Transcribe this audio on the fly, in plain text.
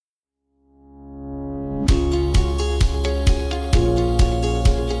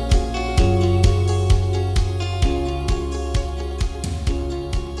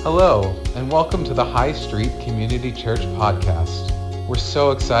Hello, and welcome to the High Street Community Church podcast. We're so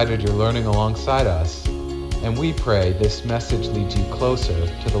excited you're learning alongside us, and we pray this message leads you closer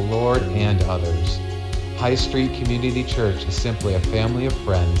to the Lord and others. High Street Community Church is simply a family of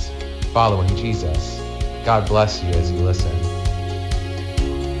friends following Jesus. God bless you as you listen.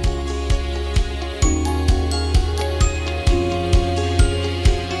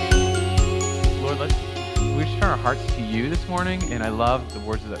 We turn our hearts to you this morning, and I love the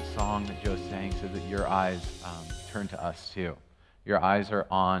words of that song that Joe sang, so that your eyes turn to us too. Your eyes are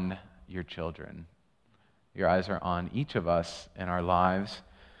on your children. Your eyes are on each of us in our lives.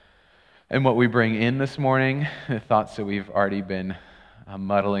 And what we bring in this morning, the thoughts that we've already been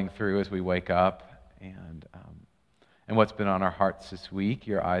muddling through as we wake up, and what's been on our hearts this week,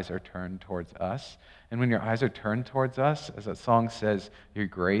 your eyes are turned towards us. And when your eyes are turned towards us, as that song says, your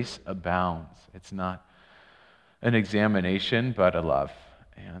grace abounds. It's not an examination, but a love.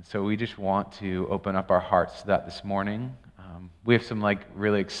 And so we just want to open up our hearts to that this morning. We have some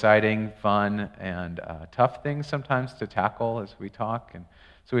really exciting, fun, and tough things sometimes to tackle as we talk. And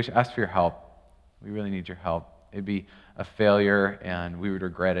so we should ask for your help. We really need your help. It'd be a failure, and we would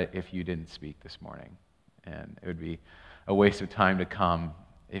regret it if you didn't speak this morning. And it would be a waste of time to come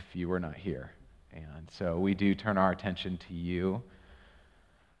if you were not here. And so we do turn our attention to you.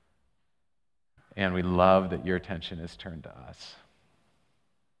 And we love that your attention is turned to us.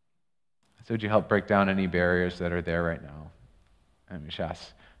 So would you help break down any barriers that are there right now? And we just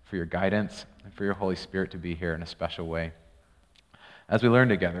ask for your guidance and for your Holy Spirit to be here in a special way. As we learn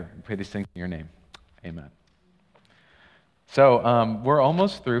together, we pray these things in your name. Amen. So we're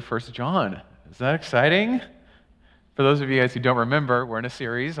almost through 1 John. Is that exciting? For those of you guys who don't remember, we're in a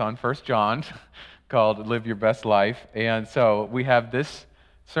series on 1 John called Live Your Best Life. And so we have this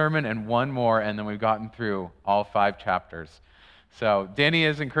sermon and one more, and then we've gotten through all 5 chapters. So Danny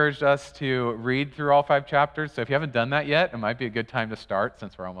has encouraged us to read through all 5 chapters. So if you haven't done that yet, it might be a good time to start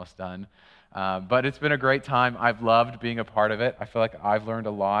since we're almost done. But it's been a great time. I've loved being a part of it. I feel like I've learned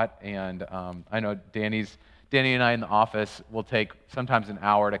a lot, and I know Danny and I in the office will take sometimes an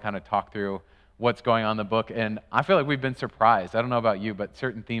hour to kind of talk through what's going on in the book, and I feel like we've been surprised. I don't know about you, but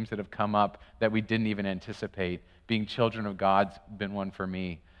certain themes that have come up that we didn't even anticipate. Being children of God's been one for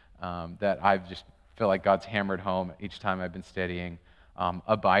me that I've just feel like God's hammered home each time I've been studying.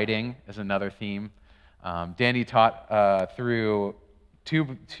 Abiding is another theme. Danny taught through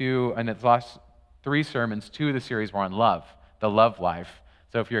two, and its last 3 sermons, 2 of the series were on love, the love life.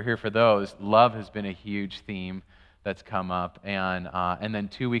 So if you're here for those, love has been a huge theme that's come up. And then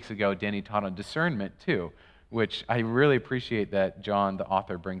 2 weeks ago, Danny taught on discernment too, which I really appreciate that John, the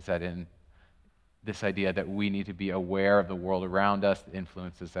author, brings that in. This idea that we need to be aware of the world around us, the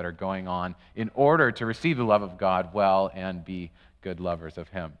influences that are going on, in order to receive the love of God well and be good lovers of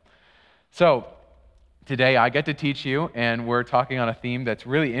Him. So today I get to teach you, and we're talking on a theme that's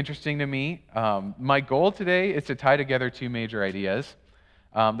really interesting to me. My goal today is to tie together 2 major ideas.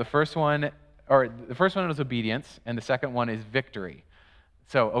 The first one is obedience, and the second one is victory.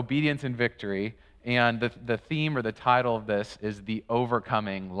 So obedience and victory, and the theme or the title of this is the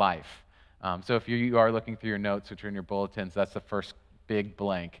overcoming life. So if you are looking through your notes, which are in your bulletins, that's the first big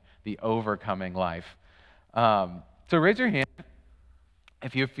blank, the overcoming life. So raise your hand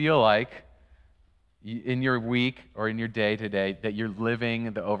if you feel like in your week or in your day today that you're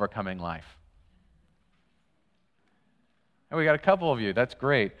living the overcoming life. And we got a couple of you. That's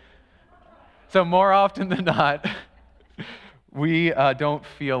great. So more often than not, we don't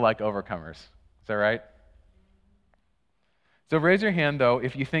feel like overcomers. Is that right? So raise your hand, though,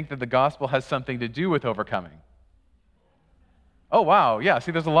 if you think that the gospel has something to do with overcoming. Oh, wow. Yeah,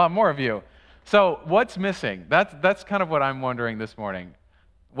 see, there's a lot more of you. So what's missing? That's kind of what I'm wondering this morning.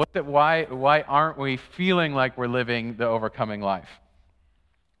 Why aren't we feeling like we're living the overcoming life?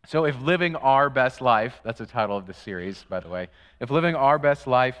 So if living our best life, that's the title of the series, by the way, if living our best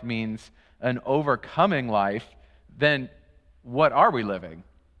life means an overcoming life, then what are we living?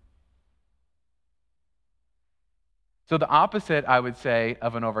 So the opposite, I would say,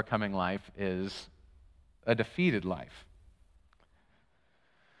 of an overcoming life is a defeated life.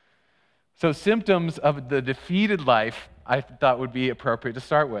 So symptoms of the defeated life, I thought would be appropriate to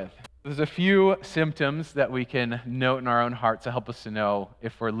start with. There's a few symptoms that we can note in our own hearts to help us to know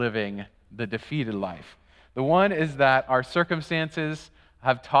if we're living the defeated life. The one is that our circumstances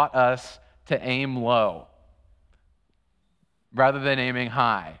have taught us to aim low rather than aiming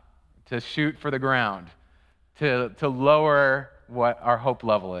high, to shoot for the ground, to lower what our hope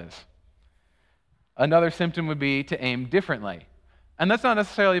level is. Another symptom would be to aim differently. And that's not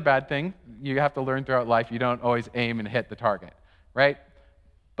necessarily a bad thing. You have to learn throughout life you don't always aim and hit the target, right?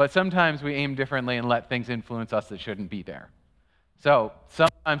 But sometimes we aim differently and let things influence us that shouldn't be there. So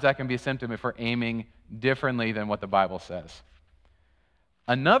sometimes that can be a symptom if we're aiming differently than what the Bible says.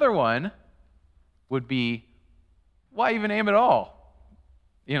 Another one would be, why even aim at all?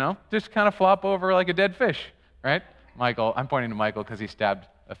 Just kind of flop over like a dead fish, right? Michael, I'm pointing to Michael because he stabbed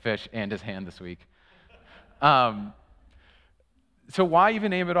a fish and his hand this week. So why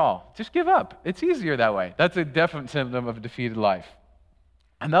even aim at all? Just give up. It's easier that way. That's a definite symptom of a defeated life.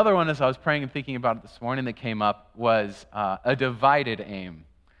 Another one, as I was praying and thinking about it this morning, that came up was a divided aim.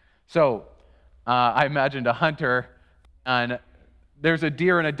 So I imagined a hunter, and there's a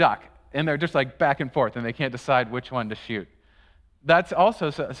deer and a duck, and they're just like back and forth, and they can't decide which one to shoot. That's also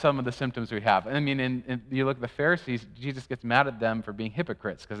some of the symptoms we have. I mean, you look at the Pharisees, Jesus gets mad at them for being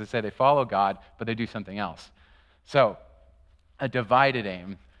hypocrites because they say they follow God, but they do something else. So a divided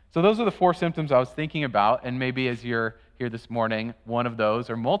aim. So those are the 4 symptoms I was thinking about, and maybe as you're here this morning, one of those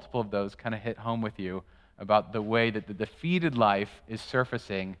or multiple of those kind of hit home with you about the way that the defeated life is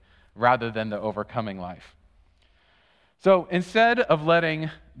surfacing rather than the overcoming life. So instead of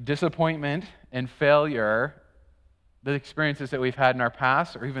letting disappointment and failure, the experiences that we've had in our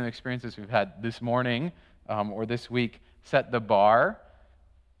past, or even the experiences we've had this morning or this week, set the bar,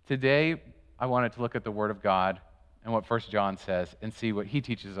 today I wanted to look at the Word of God and what 1 John says and see what he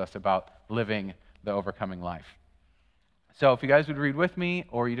teaches us about living the overcoming life. So if you guys would read with me,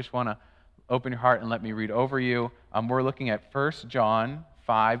 or you just want to open your heart and let me read over you, we're looking at 1 John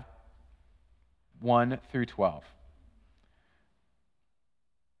 5, 1 through 12.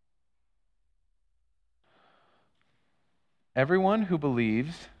 Everyone who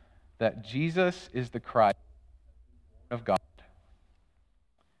believes that Jesus is the Christ of God,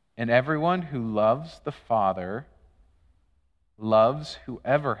 and everyone who loves the Father loves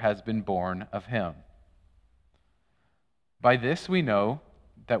whoever has been born of him. By this we know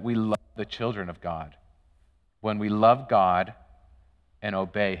that we love the children of God, when we love God and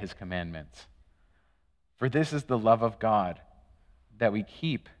obey his commandments. For this is the love of God, that we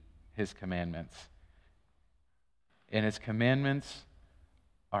keep his commandments. And his commandments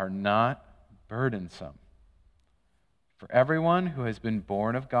are not burdensome. For everyone who has been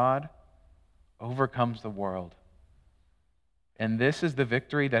born of God overcomes the world. And this is the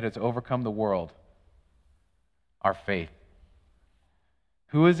victory that has overcome the world, our faith.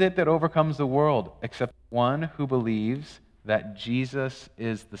 Who is it that overcomes the world except one who believes that Jesus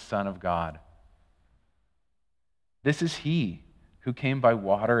is the Son of God? This is he who came by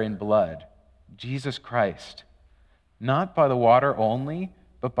water and blood, Jesus Christ. Not by the water only,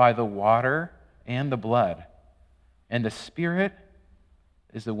 but by the water and the blood. And the Spirit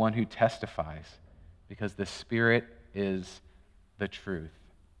is the one who testifies, because the Spirit is the truth.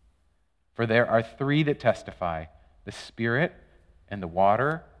 For there are 3 that testify, the Spirit and the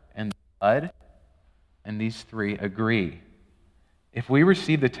water and the blood, and these 3 agree. If we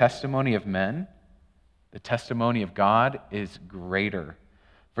receive the testimony of men, the testimony of God is greater.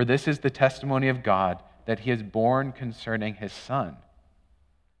 For this is the testimony of God, that he has borne concerning his Son.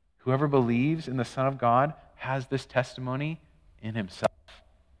 Whoever believes in the Son of God has this testimony in himself,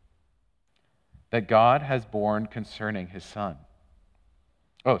 that God has borne concerning his Son.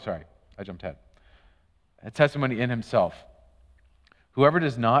 Oh, sorry, I jumped ahead. A testimony in himself. Whoever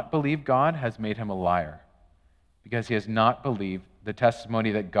does not believe God has made him a liar, because he has not believed the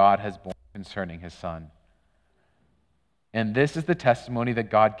testimony that God has borne concerning his Son. And this is the testimony that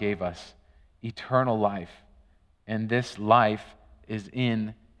God gave us, eternal life, and this life is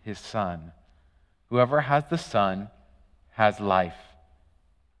in his Son. Whoever has the Son has life.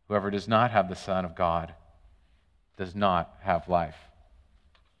 Whoever does not have the Son of God does not have life.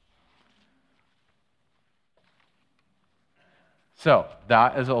 So,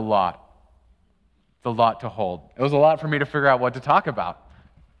 that is a lot. It's a lot to hold. It was a lot for me to figure out what to talk about.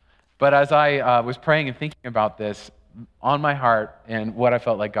 But as I was praying and thinking about this, on my heart and what I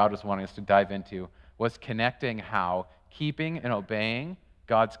felt like God was wanting us to dive into was connecting how keeping and obeying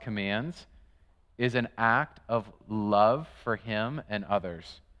God's commands is an act of love for him and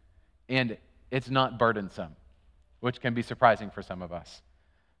others. And it's not burdensome, which can be surprising for some of us.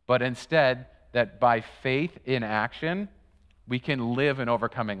 But instead, that by faith in action, we can live an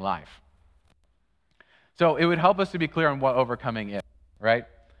overcoming life. So it would help us to be clear on what overcoming is, right?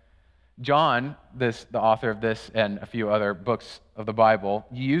 John, the author of this and a few other books of the Bible,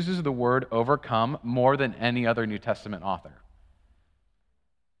 uses the word overcome more than any other New Testament author.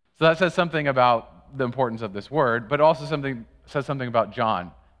 So that says something about the importance of this word, but also says something about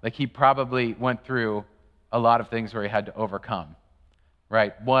John. Like he probably went through a lot of things where he had to overcome,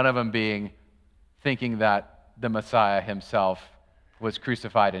 right? One of them being thinking that the Messiah himself was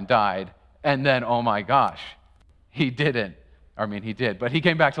crucified and died, and then, oh my gosh, he didn't. I mean, he did, but he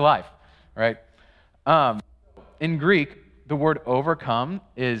came back to life, right? In Greek, the word overcome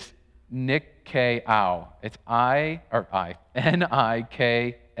is nikao. It's Nikao.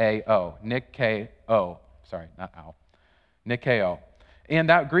 Nikao. Sorry, not ow. Nikao. And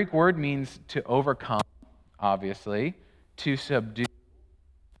that Greek word means to overcome, obviously, to subdue,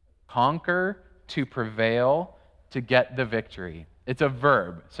 conquer, to prevail, to get the victory. It's a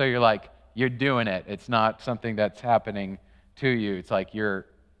verb. So you're doing it. It's not something that's happening to you. It's like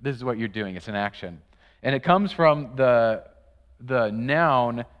this is what you're doing. It's an action. And it comes from the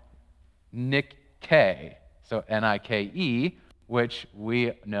noun Nike, so Nike, which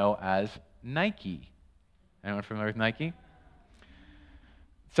we know as Nike. Anyone familiar with Nike?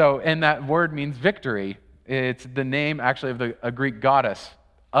 So, and that word means victory. It's the name actually of a Greek goddess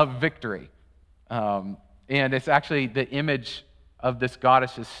of victory. And it's actually the image of this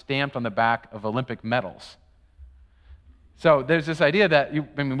goddess is stamped on the back of Olympic medals. So there's this idea that,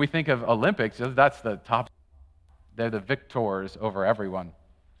 we think of Olympics, that's the top, they're the victors over everyone.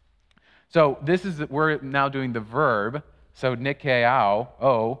 So we're now doing the verb, so nikao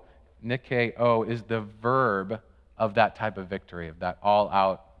is the verb of that type of victory, of that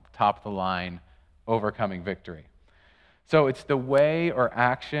all-out, top-of-the-line, overcoming victory. So it's the way or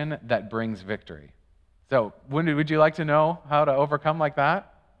action that brings victory. So would you like to know how to overcome like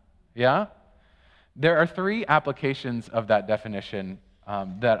that? Yeah? There are 3 applications of that definition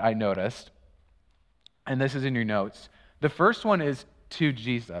that I noticed, and this is in your notes. The first one is to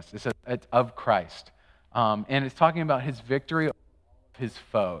Jesus. It says it's of Christ, and it's talking about his victory over his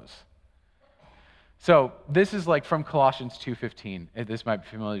foes. So this is like from Colossians 2:15. This might be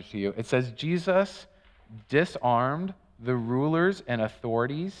familiar to you. It says, Jesus disarmed the rulers and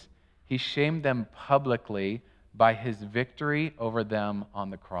authorities. He shamed them publicly by his victory over them on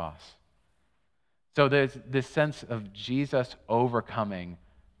the cross. So there's this sense of Jesus overcoming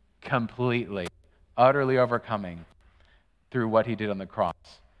completely, utterly overcoming through what he did on the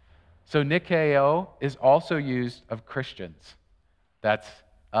cross. So Nikao is also used of Christians. That's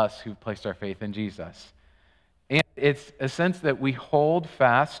us who placed our faith in Jesus. And it's a sense that we hold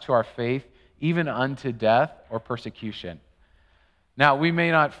fast to our faith even unto death or persecution. Now, we may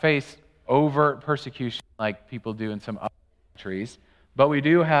not face overt persecution like people do in some other countries, but we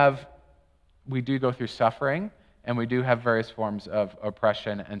do go through suffering, and we do have various forms of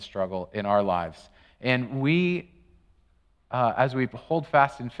oppression and struggle in our lives. And as we hold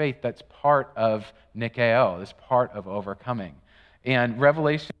fast in faith, that's part of Nikao, that's part of overcoming. And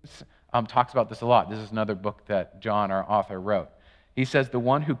Revelations talks about this a lot. This is another book that John, our author, wrote. He says, the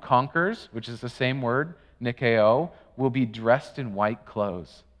one who conquers, which is the same word, Nikao, will be dressed in white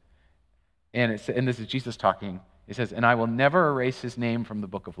clothes. And this is Jesus talking. It says, and I will never erase his name from the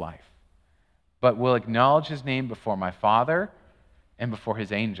book of life, but will acknowledge his name before my Father and before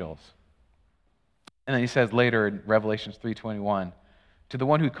his angels. And then he says later in Revelation 3:21, to the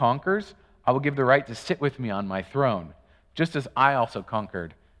one who conquers, I will give the right to sit with me on my throne, just as I also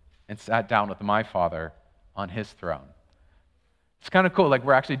conquered and sat down with my Father on his throne. It's kind of cool, like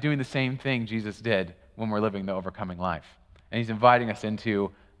we're actually doing the same thing Jesus did when we're living the overcoming life. And he's inviting us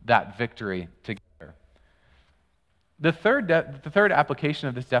into that victory together. The third application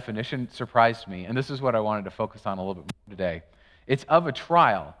of this definition surprised me, and this is what I wanted to focus on a little bit more today. It's of a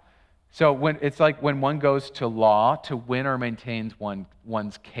trial. So it's like when one goes to law to win or maintain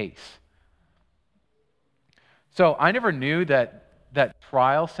one's case. So I never knew that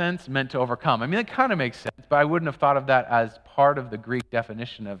trial sense meant to overcome. I mean, it kind of makes sense, but I wouldn't have thought of that as part of the Greek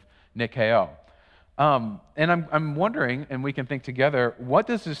definition of Nikao. And I'm wondering, and we can think together, what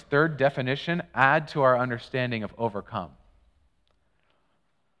does this third definition add to our understanding of overcome?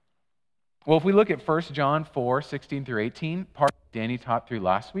 Well, if we look at 1 John 4:16 through 18, part Danny taught through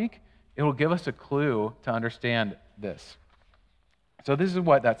last week, it will give us a clue to understand this. So this is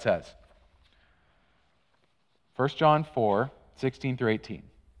what that says. 1 John 4:16 through 18.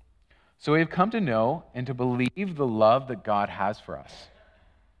 So we have come to know and to believe the love that God has for us.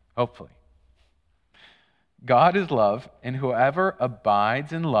 Hopefully. God is love, and whoever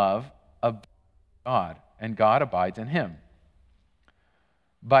abides in love abides in God, and God abides in him.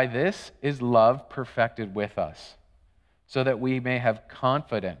 By this is love perfected with us, so that we may have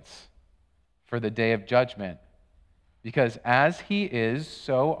confidence for the day of judgment. Because as he is,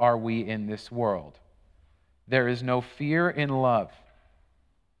 so are we in this world. There is no fear in love,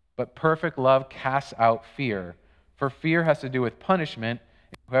 but perfect love casts out fear, for fear has to do with punishment.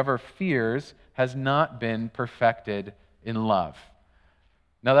 Whoever fears has not been perfected in love.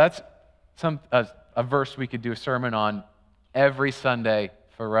 Now that's a verse we could do a sermon on every Sunday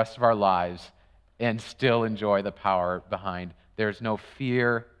for the rest of our lives and still enjoy the power behind there's no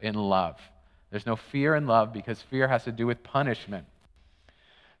fear in love. There's no fear in love because fear has to do with punishment.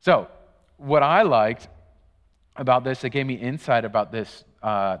 So, what I liked about this, that gave me insight about this,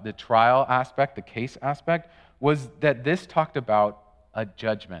 the trial aspect, the case aspect, was that this talked about a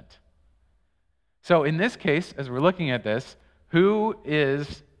judgment. So in this case, as we're looking at this, who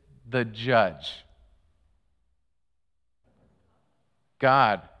is the judge?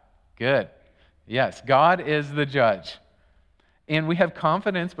 God. Good. Yes, God is the judge. And we have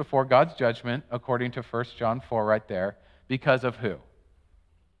confidence before God's judgment, according to 1 John 4 right there, because of who?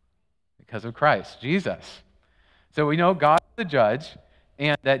 Because of Christ, Jesus. So we know God is the judge,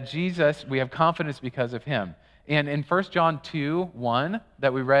 and that Jesus, we have confidence because of him. And in 1 John 2:1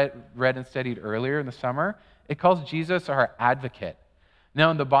 that we read and studied earlier in the summer, it calls Jesus our advocate.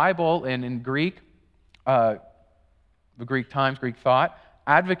 Now in the Bible and in Greek, the Greek times, Greek thought,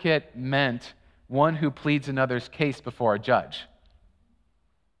 advocate meant one who pleads another's case before a judge.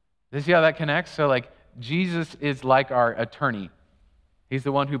 Do you see how that connects? So like Jesus is like our attorney. He's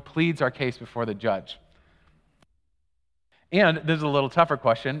the one who pleads our case before the judge. And this is a little tougher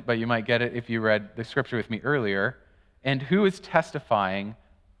question, but you might get it if you read the scripture with me earlier. And who is testifying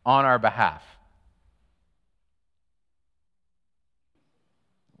on our behalf?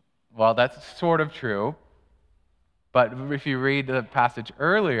 Well, that's sort of true. But if you read the passage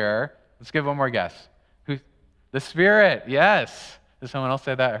earlier, let's give one more guess. Who? The Spirit, yes. Did someone else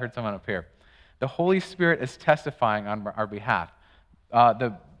say that? I heard someone up here. The Holy Spirit is testifying on our behalf.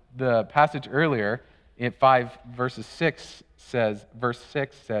 The passage earlier, in 5 verse 6 says,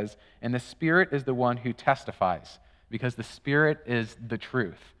 and the Spirit is the one who testifies, because the Spirit is the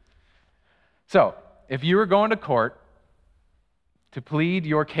truth. So, if you were going to court to plead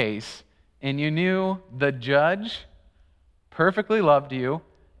your case, and you knew the judge perfectly loved you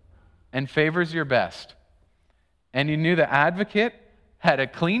and favors your best, and you knew the advocate had a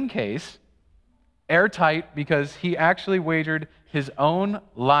clean case, airtight, because he actually wagered his own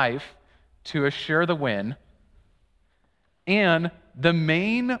life to assure the win, and the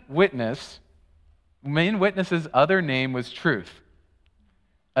main witness's other name was Truth,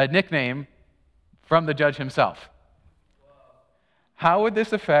 a nickname from the judge himself. How would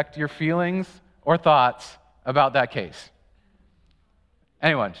this affect your feelings or thoughts about that case?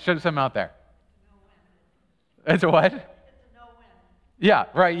 Anyone, shoot some out there. It's a what? Yeah,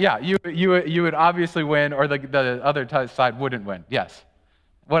 right, yeah. You would obviously win, or the other side wouldn't win. Yes.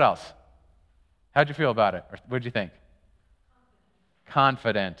 What else? How'd you feel about it? Or what'd you think?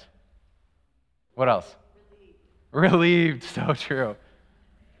 Confident. What else? Relieved. So true.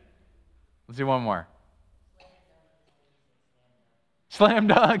 Let's do one more. Slam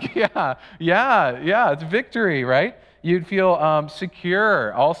dunk. Yeah. It's victory, right? You'd feel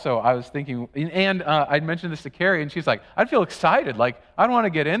secure also, I was thinking. And I'd mentioned this to Carrie, and she's like, I'd feel excited. Like, I'd want to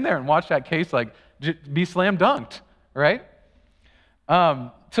get in there and watch that case, like, be slam dunked, right?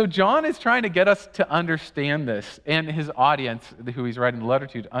 So John is trying to get us to understand this, and his audience, who he's writing the letter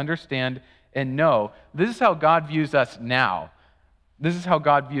to understand and know, this is how God views us now. This is how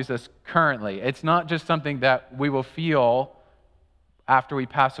God views us currently. It's not just something that we will feel after we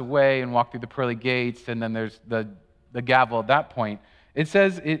pass away and walk through the pearly gates, and then there's the gavel at that point. It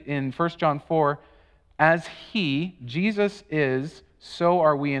says in 1 John 4, as he, Jesus is, so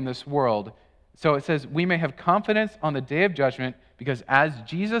are we in this world. So it says, we may have confidence on the day of judgment, because as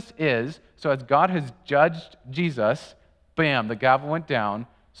Jesus is, so as God has judged Jesus, bam, the gavel went down,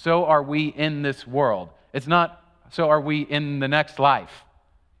 so are we in this world. It's not, so are we in the next life.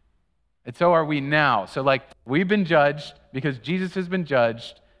 It's so are we now. So like, we've been judged because Jesus has been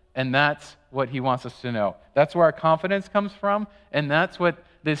judged, and that's what he wants us to know. That's where our confidence comes from, and that's what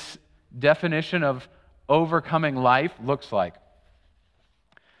this definition of overcoming life looks like.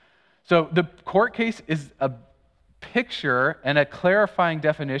 So the court case is a picture and a clarifying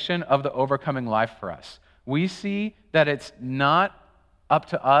definition of the overcoming life for us. We see that it's not up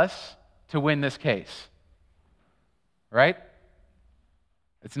to us to win this case, right?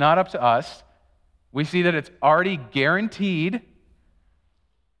 It's not up to us. We see that it's already guaranteed.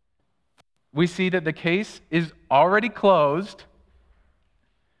 We see that the case is already closed,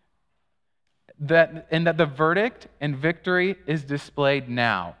 and that the verdict and victory is displayed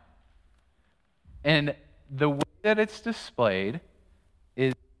now. And the way that it's displayed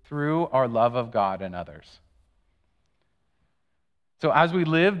is through our love of God and others. So as we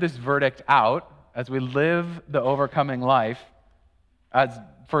live this verdict out, as we live the overcoming life, as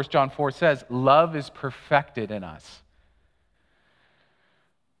 1 John 4 says, love is perfected in us.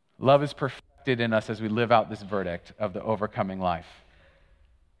 Love is perfected in us as we live out this verdict of the overcoming life.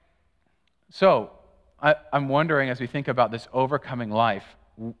 So, I'm wondering, as we think about this overcoming life,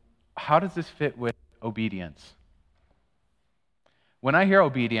 how does this fit with obedience? When I hear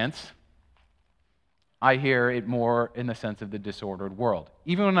obedience, I hear it more in the sense of the disordered world.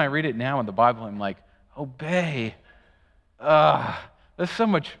 Even when I read it now in the Bible, I'm like, obey. There's so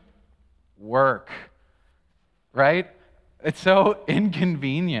much work, right? It's so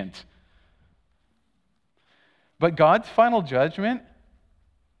inconvenient. But God's final judgment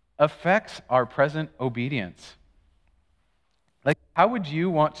affects our present obedience. Like, how would you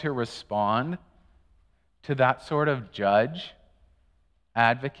want to respond to that sort of judge,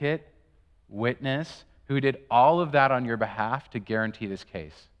 advocate, witness, who did all of that on your behalf to guarantee this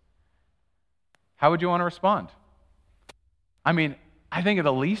case? How would you want to respond? I mean, I think at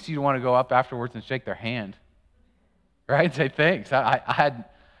the least you'd want to go up afterwards and shake their hand, right? Say thanks. I had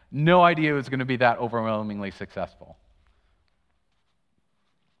no idea it was going to be that overwhelmingly successful.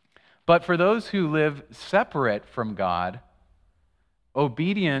 But for those who live separate from God,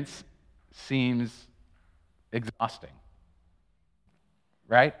 obedience seems exhausting,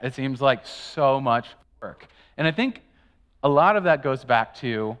 right? It seems like so much work. And I think a lot of that goes back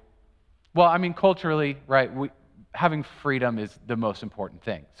to, well, I mean, culturally, right, having freedom is the most important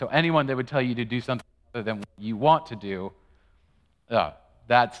thing. So anyone that would tell you to do something other than what you want to do,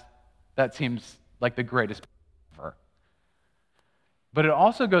 that seems like the greatest ever. But it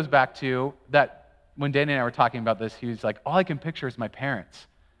also goes back to that when Danny and I were talking about this, he was like, all I can picture is my parents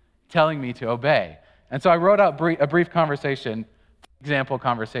telling me to obey. And so I wrote out a brief conversation, example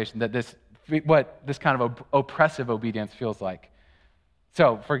conversation, what this kind of oppressive obedience feels like.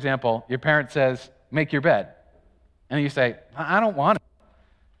 So, for example, your parent says, make your bed. And you say, I don't want it.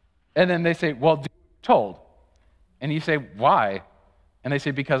 And then they say, well, do what you're told. And you say, why? And they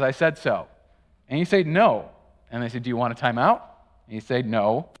say, because I said so. And you say, no. And they say, do you want a timeout? And you say,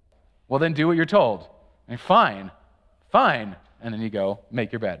 no. Well, then do what you're told. And fine. And then you go,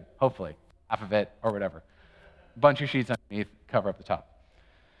 make your bed, hopefully. Half of it or whatever. Bunch of sheets underneath, cover up the top.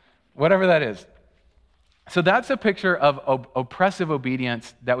 Whatever that is. So that's a picture of oppressive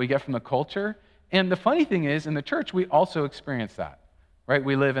obedience that we get from the culture. And the funny thing is, in the church, we also experience that, right?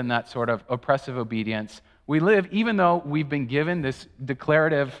 We live in that sort of oppressive obedience. We live, even though we've been given this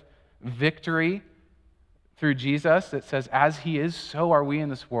declarative victory through Jesus that says, as he is, so are we in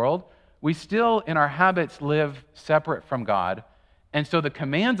this world, we still, in our habits, live separate from God. And so the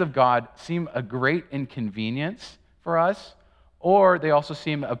commands of God seem a great inconvenience for us, or they also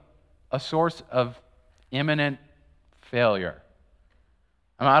seem a source of imminent failure.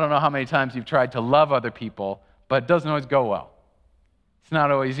 I don't know how many times you've tried to love other people, but it doesn't always go well. It's not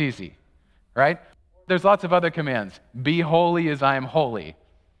always easy, right? There's lots of other commands. Be holy as I am holy.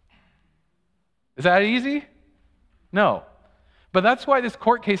 Is that easy? No. But that's why this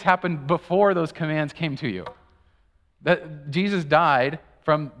court case happened before those commands came to you. That Jesus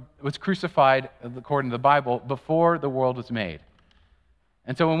was crucified, according to the Bible, before the world was made.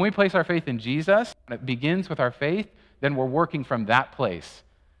 And so when we place our faith in Jesus, it begins with our faith, then we're working from that place.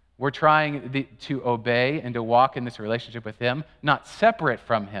 We're trying to obey and to walk in this relationship with him, not separate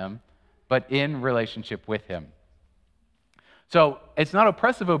from him, but in relationship with him. So it's not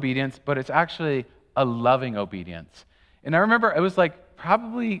oppressive obedience, but it's actually a loving obedience. And I remember it was like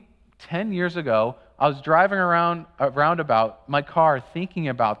probably 10 years ago, I was driving around a roundabout, my car, thinking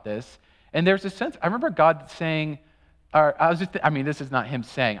about this, and there's a sense, I remember God saying, this is not him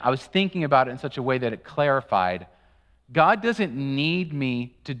saying, I was thinking about it in such a way that it clarified, God doesn't need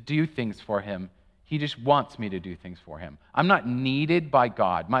me to do things for him. He just wants me to do things for him. I'm not needed by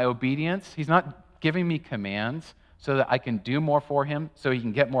God. My obedience, he's not giving me commands so that I can do more for him so he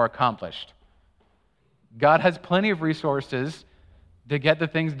can get more accomplished. God has plenty of resources to get the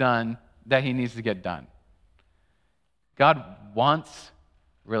things done that he needs to get done. God wants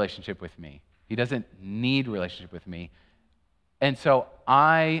relationship with me. He doesn't need relationship with me. And so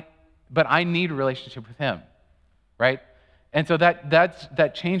I need relationship with him, right? And so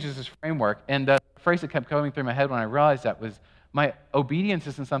that changes this framework. And the phrase that kept coming through my head when I realized that was, my obedience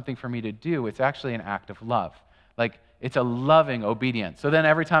isn't something for me to do. It's actually an act of love. Like, it's a loving obedience. So then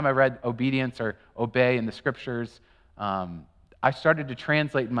every time I read obedience or obey in the scriptures, I started to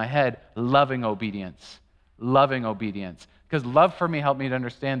translate in my head loving obedience. Because love for me helped me to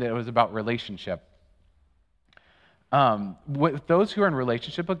understand that it was about relationship. With those who are in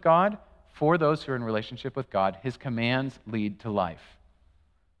relationship with God, for those who are in relationship with God, his commands lead to life.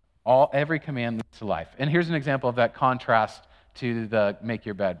 Every command leads to life. And here's an example of that contrast to the make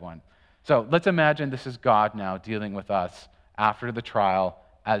your bed one. So let's imagine this is God now dealing with us after the trial,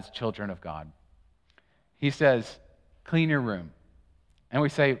 as children of God. He says, clean your room. And we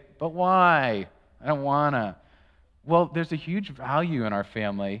say, but why? I don't want to. Well, there's a huge value in our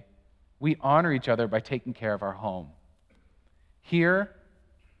family. We honor each other by taking care of our home. Here,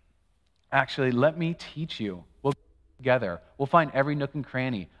 actually, let me teach you. We'll go together. We'll find every nook and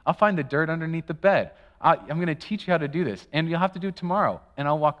cranny. I'll find the dirt underneath the bed. I'm going to teach you how to do this, and you'll have to do it tomorrow, and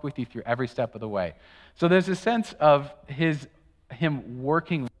I'll walk with you through every step of the way. So there's a sense of him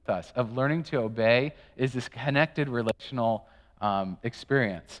working with us, of learning to obey, is this connected relational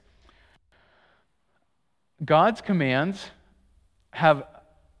experience. God's commands have,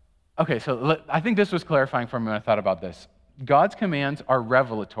 okay, so I think this was clarifying for me when I thought about this. God's commands are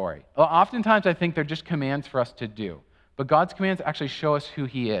revelatory. Well, oftentimes I think they're just commands for us to do, but God's commands actually show us who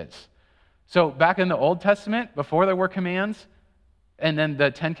he is. So back in the Old Testament, before there were commands, and then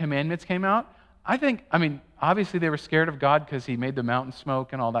the 10 Commandments came out, obviously they were scared of God because he made the mountain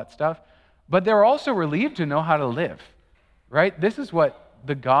smoke and all that stuff, but they were also relieved to know how to live, right? This is what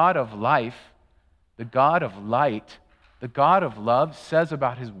the God of life, the God of light, the God of love says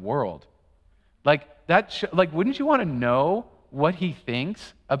about his world. Wouldn't you want to know what he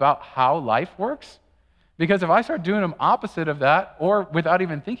thinks about how life works? Because if I start doing the opposite of that, or without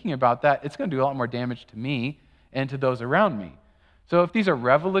even thinking about that, it's going to do a lot more damage to me and to those around me. So if these are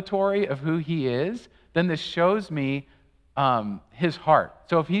revelatory of who he is, then this shows me his heart.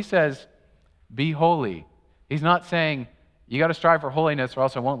 So if he says, be holy, he's not saying, you got to strive for holiness or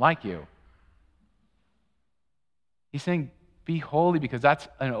else I won't like you. He's saying, be holy because that's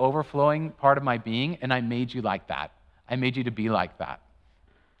an overflowing part of my being, and I made you like that. I made you to be like that.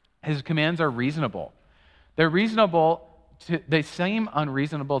 His commands are reasonable. They're reasonable, they seem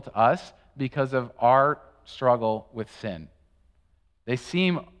unreasonable to us because of our struggle with sin. They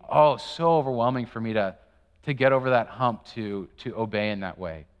seem, so overwhelming for me to get over that hump to obey in that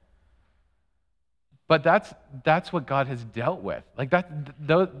way. But that's what God has dealt with.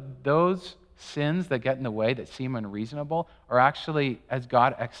 Those sins that get in the way that seem unreasonable are actually, as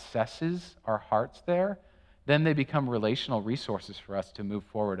God accesses our hearts there, then they become relational resources for us to move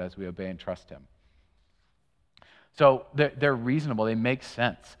forward as we obey and trust him. So they're reasonable, they make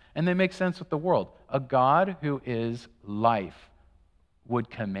sense, and they make sense with the world. A God who is life would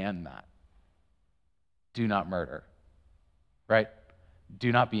command that. Do not murder, right?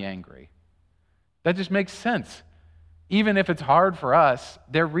 Do not be angry. That just makes sense. Even if it's hard for us,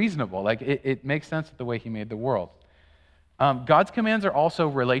 they're reasonable. It makes sense with the way he made the world. God's commands are also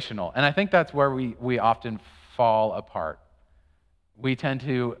relational, and I think that's where we often fall apart. We tend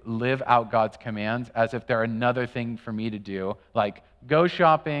to live out God's commands as if they're another thing for me to do, like go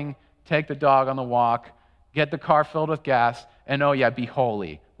shopping, take the dog on the walk, get the car filled with gas, and be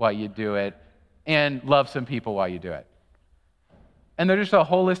holy while you do it, and love some people while you do it. And there's just a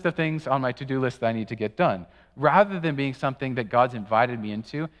whole list of things on my to-do list that I need to get done, rather than being something that God's invited me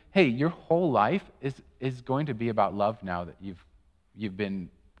into. Hey, your whole life is going to be about love now that you've been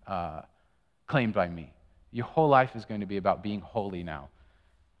claimed by me. Your whole life is going to be about being holy now.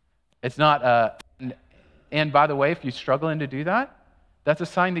 It's not, and by the way, if you're struggling to do that, that's a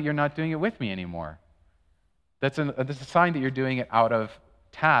sign that you're not doing it with me anymore. That's a sign that you're doing it out of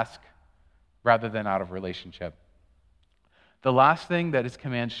task rather than out of relationship. The last thing that his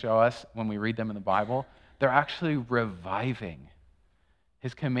commands show us when we read them in the Bible, they're actually reviving.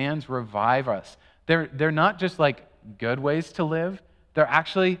 His commands revive us. They're not just like good ways to live, they're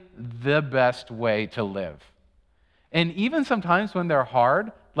actually the best way to live. And even sometimes when they're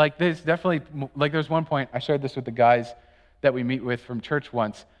hard, there's one point, I shared this with the guys that we meet with from church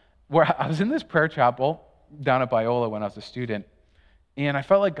once, where I was in this prayer chapel down at Biola when I was a student, and I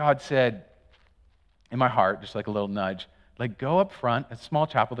felt like God said in my heart, just like a little nudge, go up front, a small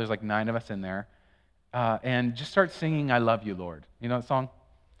chapel, there's 9 of us in there, and just start singing I Love You, Lord. You know that song?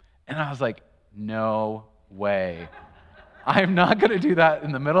 And I was like, no way. I'm not going to do that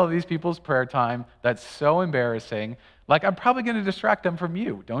in the middle of these people's prayer time. That's so embarrassing. I'm probably going to distract them from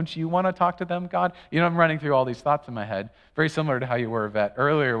you. Don't you want to talk to them, God? I'm running through all these thoughts in my head, very similar to how you were, Yvette,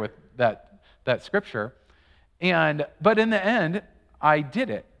 earlier with that scripture. But in the end, I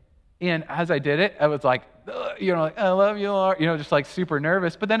did it. And as I did it, I was like, I love you, Lord, just super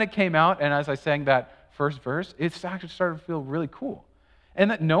nervous. But then it came out, and as I sang that first verse, it actually started to feel really cool. And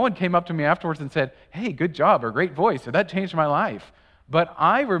that no one came up to me afterwards and said, hey, good job, or great voice, or that changed my life. But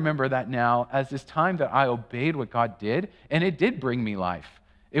I remember that now as this time that I obeyed what God did, and it did bring me life.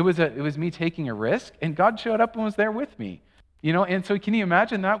 It was me taking a risk, and God showed up and was there with me. And so can you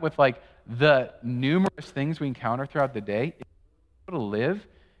imagine that with the numerous things we encounter throughout the day? To live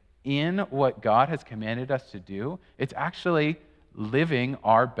in what God has commanded us to do, it's actually living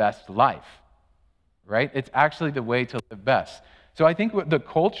our best life, right? It's actually the way to live best. So I think what the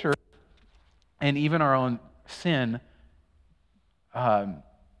culture and even our own sin, to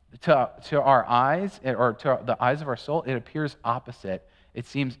our eyes, or to the eyes of our soul, it appears opposite. It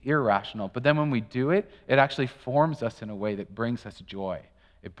seems irrational. But then when we do it, it actually forms us in a way that brings us joy.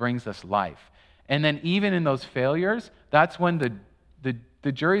 It brings us life. And then even in those failures, that's when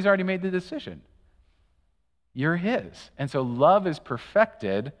the jury's already made the decision. You're his. And so love is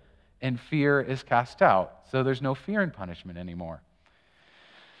perfected and fear is cast out. So there's no fear and punishment anymore.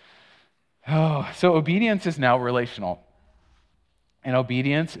 Oh, so obedience is now relational. And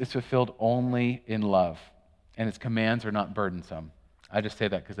obedience is fulfilled only in love. And its commands are not burdensome. I just say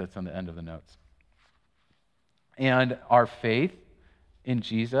that because that's on the end of the notes. And our faith in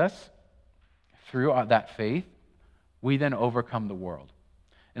Jesus, through that faith, we then overcome the world.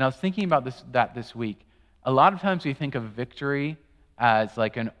 And I was thinking about this week. A lot of times we think of victory as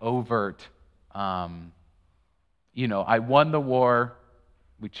like an overt, I won the war,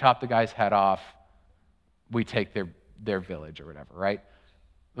 we chop the guy's head off, we take their village or whatever, right?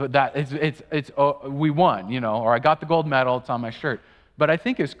 That it's we won, or I got the gold medal, it's on my shirt. But I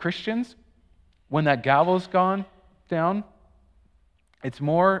think as Christians, when that gavel's gone down, it's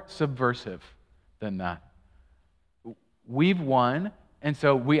more subversive than that. We've won, and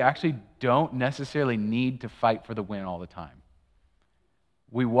so we actually don't necessarily need to fight for the win all the time.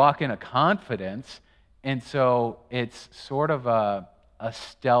 We walk in a confidence, and so it's sort of a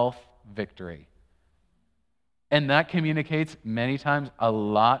stealth victory. And that communicates many times a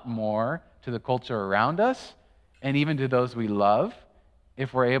lot more to the culture around us and even to those we love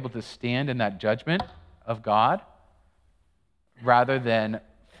if we're able to stand in that judgment of God rather than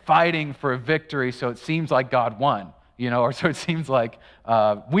fighting for a victory so it seems like God won, or so it seems like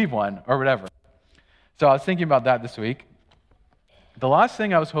we've won or whatever. So I was thinking about that this week. The last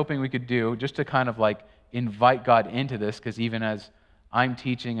thing I was hoping we could do, just to kind of like invite God into this, because even as I'm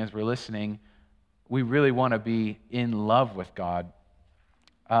teaching, as we're listening, we really want to be in love with God.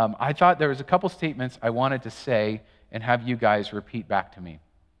 I thought there was a couple statements I wanted to say and have you guys repeat back to me.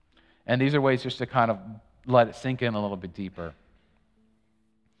 And these are ways just to kind of let it sink in a little bit deeper.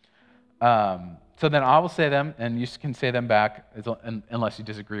 So then I will say them, and you can say them back unless you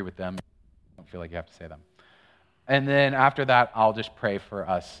disagree with them. I don't feel like you have to say them. And then after that, I'll just pray for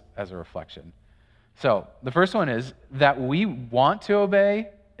us as a reflection. So the first one is that we want to obey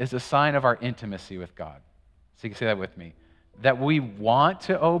is a sign of our intimacy with God. So you can say that with me. That we want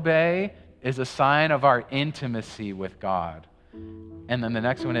to obey is a sign of our intimacy with God. And then the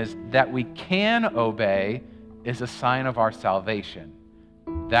next one is that we can obey is a sign of our salvation.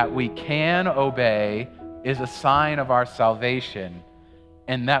 That we can obey is a sign of our salvation.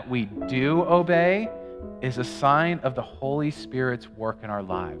 And that we do obey is a sign of the Holy Spirit's work in our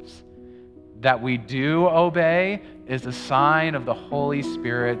lives. That we do obey is a sign of the Holy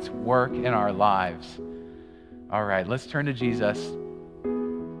Spirit's work in our lives. All right, let's turn to Jesus.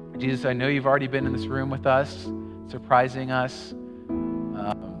 Jesus, I know you've already been in this room with us, surprising us,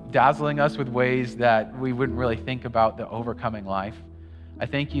 dazzling us with ways that we wouldn't really think about the overcoming life. I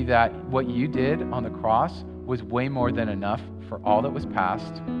thank you that what you did on the cross was way more than enough for all that was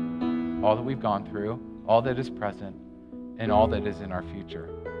past, all that we've gone through, all that is present, and all that is in our future.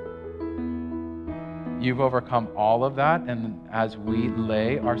 You've overcome all of that, and as we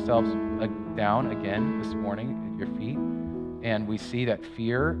lay ourselves down again this morning at your feet, and we see that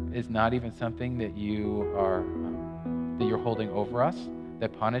fear is not even something that you're holding over us,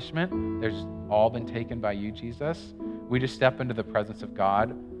 that punishment, there's all been taken by you, Jesus. We just step into the presence of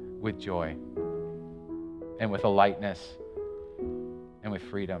God with joy and with a lightness and with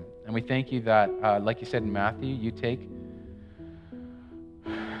freedom. And we thank you that, like you said in Matthew, you take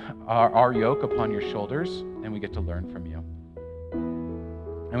our yoke upon your shoulders, and we get to learn from you.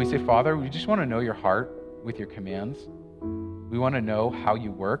 And we say, Father, we just want to know your heart with your commands. We want to know how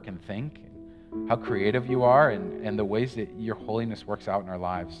you work and think, and how creative you are, and the ways that your holiness works out in our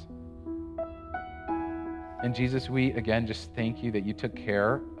lives. And Jesus, we again just thank you that you took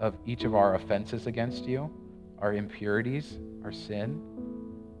care of each of our offenses against you, our impurities, our sin,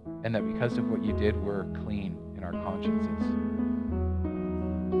 and that because of what you did, we're clean in our consciences.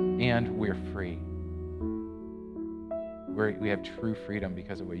 And we're free. We have true freedom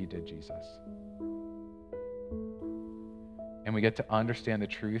because of what you did, Jesus. And we get to understand the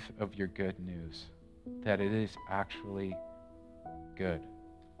truth of your good news, that it is actually good.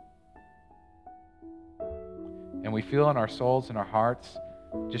 And we feel in our souls and our hearts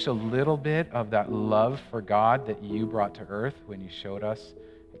just a little bit of that love for God that you brought to earth when you showed us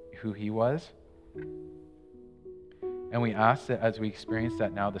who he was. And we ask that as we experience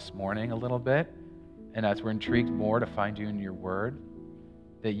that now this morning a little bit, and as we're intrigued more to find you in your word,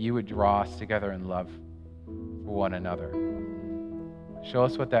 that you would draw us together in love for one another. Show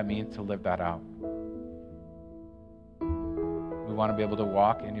us what that means to live that out. We want to be able to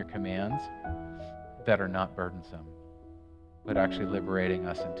walk in your commands that are not burdensome, but actually liberating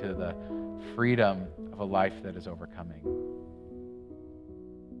us into the freedom of a life that is overcoming.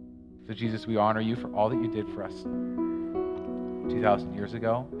 So Jesus, we honor you for all that you did for us 2,000 years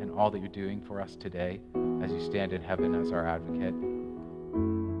ago and all that you're doing for us today as you stand in heaven as our advocate.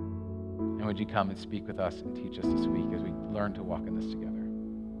 And would you come and speak with us and teach us this week as we learn to walk in this together.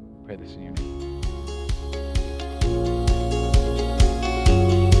 We pray this in your name.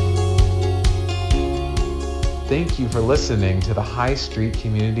 Thank you for listening to the High Street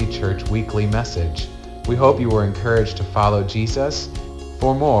Community Church weekly message. We hope you were encouraged to follow Jesus.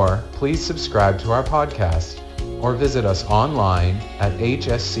 For more, please subscribe to our podcast or visit us online at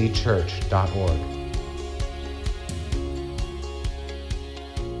hscchurch.org.